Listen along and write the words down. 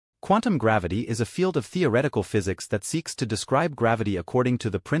Quantum gravity is a field of theoretical physics that seeks to describe gravity according to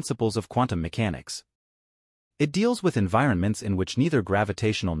the principles of quantum mechanics. It deals with environments in which neither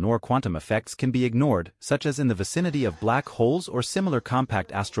gravitational nor quantum effects can be ignored, such as in the vicinity of black holes or similar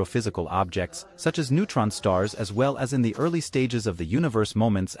compact astrophysical objects, such as neutron stars, as well as in the early stages of the universe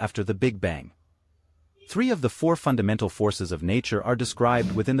moments after the Big Bang. 3 of the 4 fundamental forces of nature are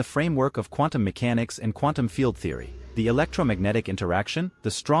described within the framework of quantum mechanics and quantum field theory: the electromagnetic interaction,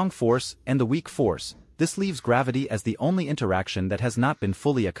 the strong force, and the weak force. This leaves gravity as the only interaction that has not been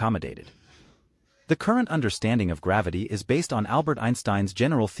fully accommodated. The current understanding of gravity is based on Albert Einstein's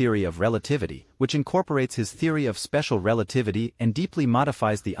general theory of relativity, which incorporates his theory of special relativity and deeply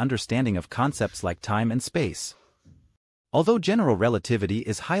modifies the understanding of concepts like time and space. Although general relativity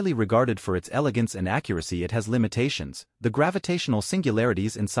is highly regarded for its elegance and accuracy, it has limitations. The gravitational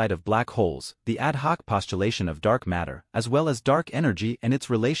singularities inside of black holes, the ad hoc postulation of dark matter, as well as dark energy and its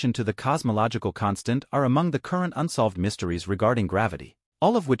relation to the cosmological constant are among the current unsolved mysteries regarding gravity,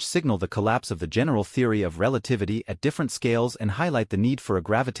 all of which signal the collapse of the general theory of relativity at different scales and highlight the need for a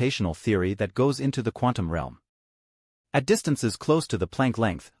gravitational theory that goes into the quantum realm. At distances close to the Planck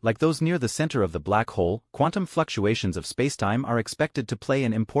length, like those near the center of the black hole, quantum fluctuations of spacetime are expected to play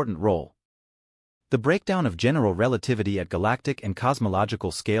an important role. The breakdown of general relativity at galactic and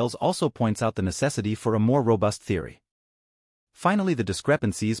cosmological scales also points out the necessity for a more robust theory. Finally, the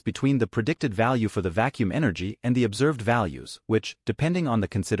discrepancies between the predicted value for the vacuum energy and the observed values, which, depending on the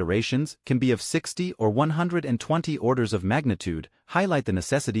considerations, can be of 60 or 120 orders of magnitude, highlight the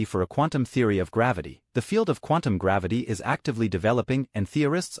necessity for a quantum theory of gravity. The field of quantum gravity is actively developing, and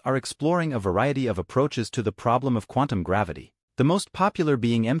theorists are exploring a variety of approaches to the problem of quantum gravity, the most popular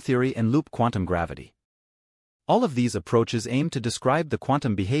being M-theory and loop quantum gravity. All of these approaches aim to describe the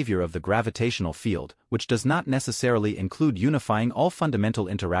quantum behavior of the gravitational field, which does not necessarily include unifying all fundamental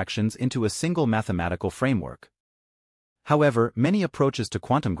interactions into a single mathematical framework. However, many approaches to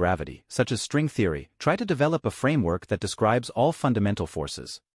quantum gravity, such as string theory, try to develop a framework that describes all fundamental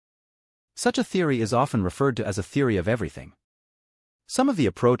forces. Such a theory is often referred to as a theory of everything. Some of the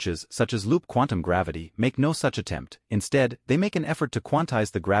approaches, such as loop quantum gravity, make no such attempt. Instead, they make an effort to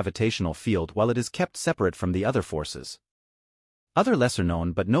quantize the gravitational field while it is kept separate from the other forces. Other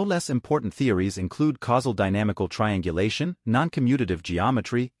lesser-known but no less important theories include causal dynamical triangulation, non-commutative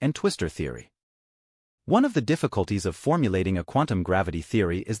geometry, and twistor theory. One of the difficulties of formulating a quantum gravity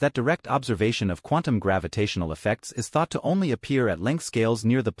theory is that direct observation of quantum gravitational effects is thought to only appear at length scales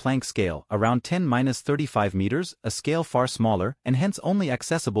near the Planck scale, around 10⁻35 meters, a scale far smaller, and hence only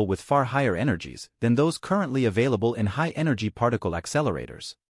accessible with far higher energies than those currently available in high-energy particle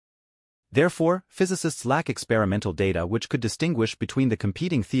accelerators. Therefore, physicists lack experimental data which could distinguish between the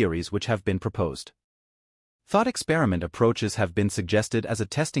competing theories which have been proposed. Thought experiment approaches have been suggested as a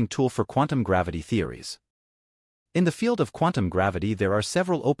testing tool for quantum gravity theories. In the field of quantum gravity there are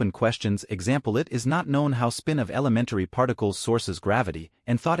several open questions. Example: it is not known how spin of elementary particles sources gravity,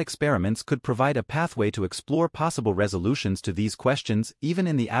 and thought experiments could provide a pathway to explore possible resolutions to these questions, even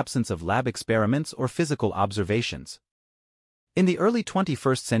in the absence of lab experiments or physical observations. In the early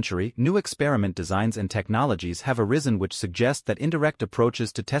 21st century, new experiment designs and technologies have arisen which suggest that indirect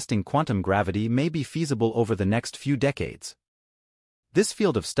approaches to testing quantum gravity may be feasible over the next few decades. This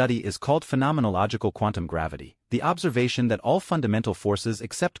field of study is called phenomenological quantum gravity, the observation that all fundamental forces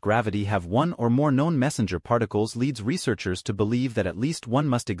except gravity have one or more known messenger particles leads researchers to believe that at least one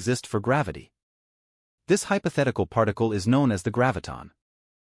must exist for gravity. This hypothetical particle is known as the graviton.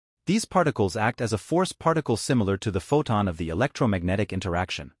 These particles act as a force particle similar to the photon of the electromagnetic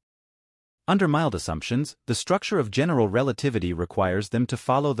interaction. Under mild assumptions, the structure of general relativity requires them to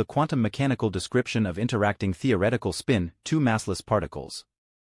follow the quantum mechanical description of interacting theoretical spin, two massless particles.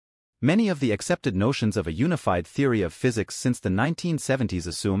 Many of the accepted notions of a unified theory of physics since the 1970s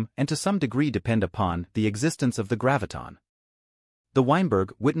assume, and to some degree depend upon, the existence of the graviton. The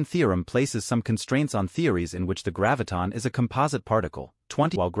Weinberg-Witten theorem places some constraints on theories in which the graviton is a composite particle.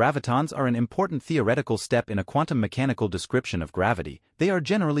 20. While gravitons are an important theoretical step in a quantum mechanical description of gravity, they are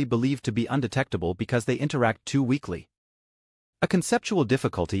generally believed to be undetectable because they interact too weakly. A conceptual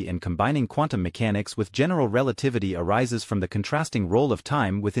difficulty in combining quantum mechanics with general relativity arises from the contrasting role of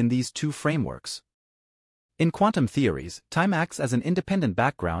time within these two frameworks. In quantum theories, time acts as an independent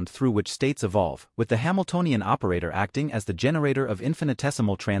background through which states evolve, with the Hamiltonian operator acting as the generator of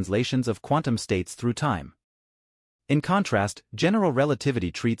infinitesimal translations of quantum states through time. In contrast, general relativity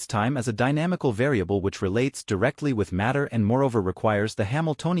treats time as a dynamical variable which relates directly with matter and moreover requires the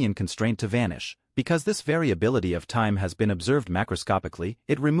Hamiltonian constraint to vanish. Because this variability of time has been observed macroscopically,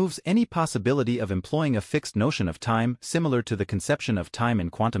 it removes any possibility of employing a fixed notion of time similar to the conception of time in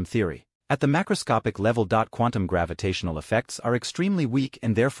quantum theory. At the macroscopic level, quantum gravitational effects are extremely weak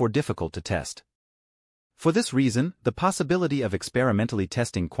and therefore difficult to test. For this reason, the possibility of experimentally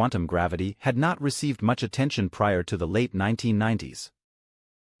testing quantum gravity had not received much attention prior to the late 1990s.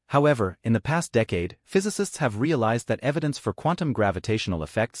 However, in the past decade, physicists have realized that evidence for quantum gravitational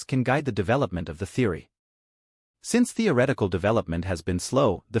effects can guide the development of the theory. Since theoretical development has been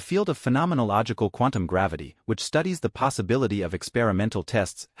slow, the field of phenomenological quantum gravity, which studies the possibility of experimental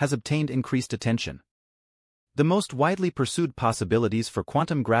tests, has obtained increased attention. The most widely pursued possibilities for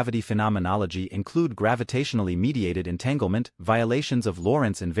quantum gravity phenomenology include gravitationally mediated entanglement, violations of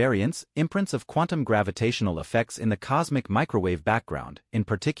Lorentz invariance, imprints of quantum gravitational effects in the cosmic microwave background, in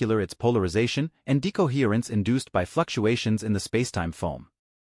particular its polarization, and decoherence induced by fluctuations in the spacetime foam.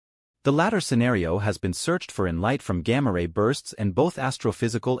 The latter scenario has been searched for in light from gamma-ray bursts and both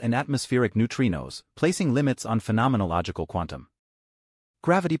astrophysical and atmospheric neutrinos, placing limits on phenomenological quantum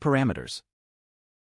gravity parameters.